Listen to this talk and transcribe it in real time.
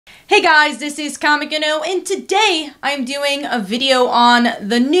Hey guys, this is ComicsPro, and today I'm doing a video on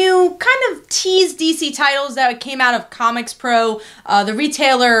the new kind of teased DC titles that came out of ComicsPro, the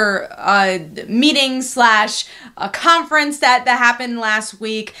retailer meeting slash conference that happened last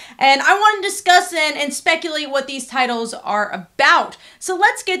week, and I want to discuss and speculate what these titles are about. So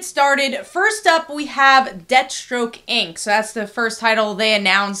let's get started. First up, we have Deathstroke Inc. So that's the first title they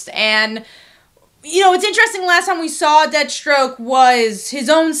announced, and you know, it's interesting, last time we saw Deathstroke was his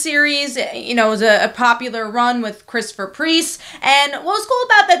own series. You know, it was a popular run with Christopher Priest. And what was cool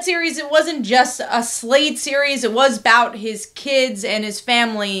about that series, it wasn't just a Slade series, it was about his kids and his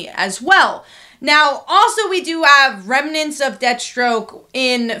family as well. Now, also we do have remnants of Deathstroke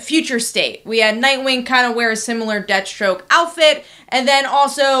in Future State. We had Nightwing kind of wear a similar Deathstroke outfit, and then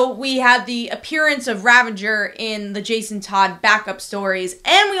also we had the appearance of Ravager in the Jason Todd backup stories,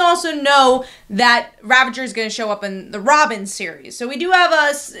 and we also know that Ravager is going to show up in the Robin series. So we do have,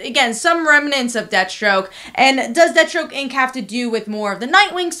 again, some remnants of Deathstroke, and does Deathstroke Inc. have to do with more of the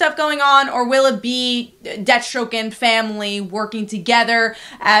Nightwing stuff going on, or will it be Deathstroke and family working together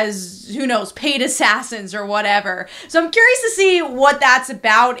as, who knows, paid assassins or whatever? So I'm curious to see what that's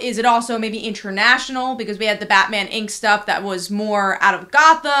about. Is it also maybe international, because we had the Batman Inc. stuff that was more out of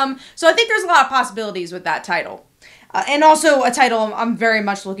Gotham? So I think there's a lot of possibilities with that title. And also a title I'm very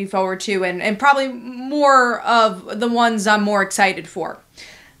much looking forward to, and probably more of the ones I'm more excited for.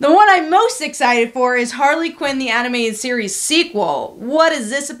 The one I'm most excited for is Harley Quinn, the animated series sequel. What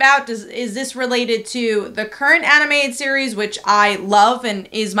is this about? Is this related to the current animated series, which I love and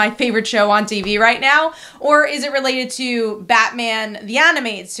is my favorite show on TV right now? Or is it related to Batman, the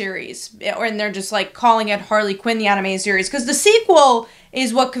animated series? And they're just like calling it Harley Quinn, the animated series? Because the sequel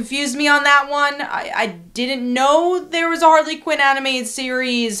is what confused me on that one. I didn't know there was a Harley Quinn animated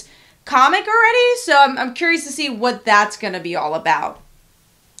series comic already, so I'm curious to see what that's going to be all about.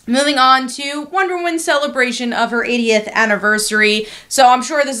 Moving on to Wonder Woman's celebration of her 80th anniversary. So I'm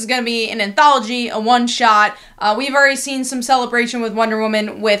sure this is going to be an anthology, a one-shot. We've already seen some celebration with Wonder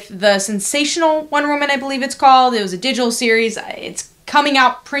Woman with the Sensational Wonder Woman, I believe it's called. It was a digital series. It's coming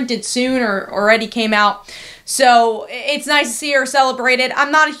out printed soon, or already came out. So it's nice to see her celebrated.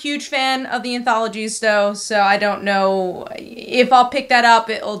 I'm not a huge fan of the anthologies though, so I don't know if I'll pick that up.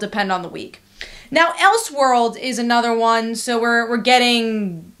 It'll depend on the week. Now, Elseworld is another one, so we're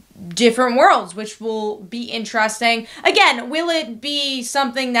getting different worlds, which will be interesting. Again, will it be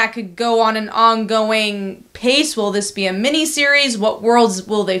something that could go on an ongoing pace? Will this be a mini-series? What worlds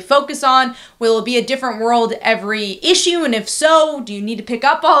will they focus on? Will it be a different world every issue? And if so, do you need to pick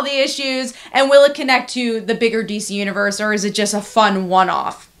up all the issues? And will it connect to the bigger DC universe, or is it just a fun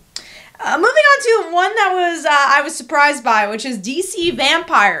one-off? Moving on to one that was I was surprised by, which is DC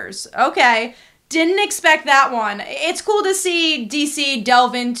Vampires. Okay. Didn't expect that one. It's cool to see DC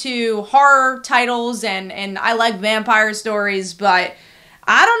delve into horror titles, and I like vampire stories, but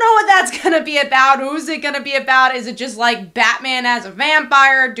I don't know what that's going to be about. Who's it going to be about? Is it just like Batman as a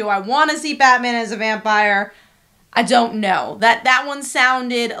vampire? Do I want to see Batman as a vampire? I don't know. That one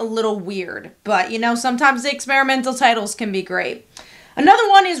sounded a little weird, but you know, sometimes the experimental titles can be great. Another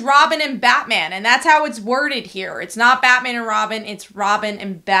one is Robin and Batman, and that's how it's worded here. It's not Batman and Robin, it's Robin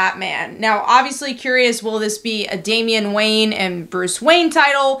and Batman. Now, obviously curious, will this be a Damian Wayne and Bruce Wayne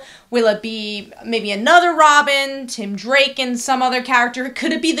title? Will it be maybe another Robin, Tim Drake, and some other character?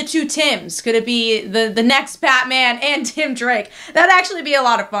 Could it be the two Tims? Could it be the next Batman and Tim Drake? That'd actually be a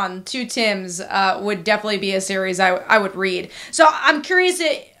lot of fun. Two Tims would definitely be a series I would read. So I'm curious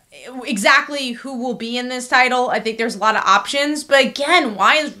exactly who will be in this title. I think there's a lot of options, but again,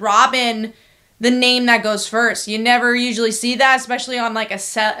 why is Robin the name that goes first? You never usually see that, especially on like a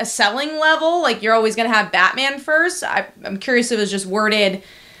selling level. Like, you're always gonna have Batman first. I'm curious if it was just worded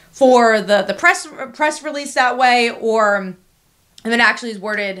for the press release that way, or if it actually is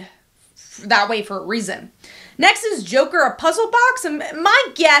worded that way for a reason. Next is Joker, a puzzle box. And my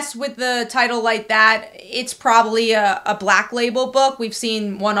guess with the title like that, it's probably a Black Label book. We've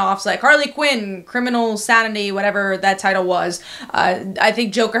seen one-offs like Harley Quinn, Criminal Sanity, whatever that title was. I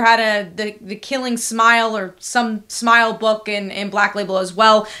think Joker had the Killing Smile or some Smile book in Black Label as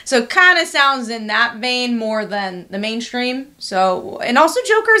well. So it kind of sounds in that vein more than the mainstream. So, and also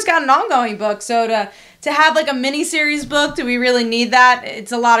Joker's got an ongoing book, so to have like a mini-series book, do we really need that?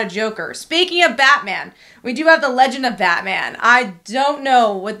 It's a lot of Joker. Speaking of Batman, we do have the Legend of Batman. I don't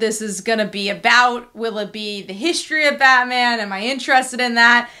know what this is going to be about. Will it be the history of Batman? Am I interested in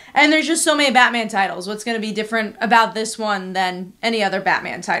that? And there's just so many Batman titles. What's going to be different about this one than any other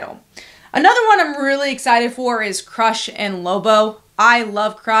Batman title? Another one I'm really excited for is Crush and Lobo. I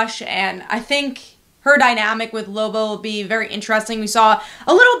love Crush, and I think her dynamic with Lobo will be very interesting. We saw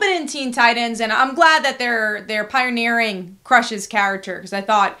a little bit in Teen Titans, and I'm glad that they're pioneering Crush's character, because I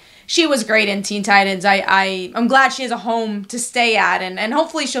thought she was great in Teen Titans. I'm glad she has a home to stay at, and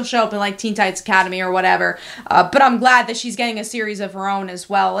hopefully she'll show up in like Teen Titans Academy or whatever. But I'm glad that she's getting a series of her own as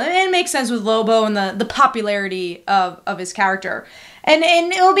well. And it makes sense with Lobo and the popularity of his character. And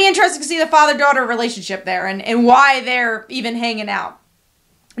it'll be interesting to see the father-daughter relationship there, and why they're even hanging out.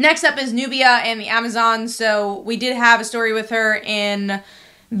 Next up is Nubia and the Amazon. So we did have a story with her in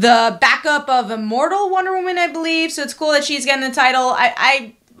the backup of Immortal Wonder Woman, I believe. So it's cool that she's getting the title.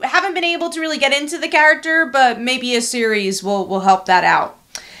 I haven't been able to really get into the character, but maybe a series will help that out.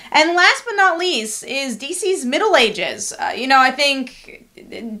 And last but not least is DC's Middle Ages. You know, I think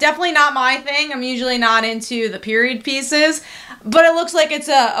definitely not my thing. I'm usually not into the period pieces, but it looks like it's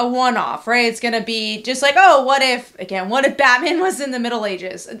a one-off, right? It's going to be just like, oh, what if Batman was in the Middle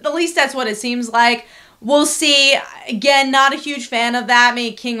Ages? At least that's what it seems like. We'll see. Again, not a huge fan of that.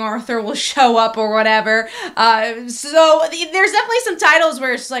 Maybe King Arthur will show up or whatever. So there's definitely some titles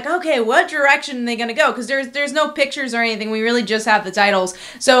where it's like, okay, what direction are they going to go? Because there's no pictures or anything. We really just have the titles.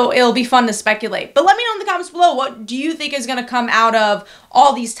 So it'll be fun to speculate. But let me know in the comments below, what do you think is going to come out of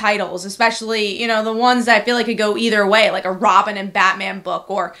all these titles, especially, you know, the ones that I feel like could go either way, like a Robin and Batman book,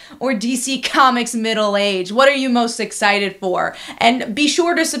 or DC Comics Middle Age. What are you most excited for? And be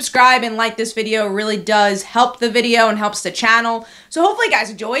sure to subscribe and like this video. It really does help the video and helps the channel. So hopefully you guys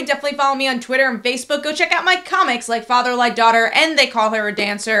enjoyed. Definitely follow me on Twitter and Facebook. Go check out my comics like Father Like Daughter and They Call Her a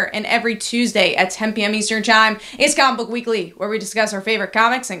Dancer. And every Tuesday at 10 p.m. Eastern Time, it's Comic Book Weekly, where we discuss our favorite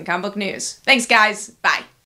comics and comic book news. Thanks, guys. Bye.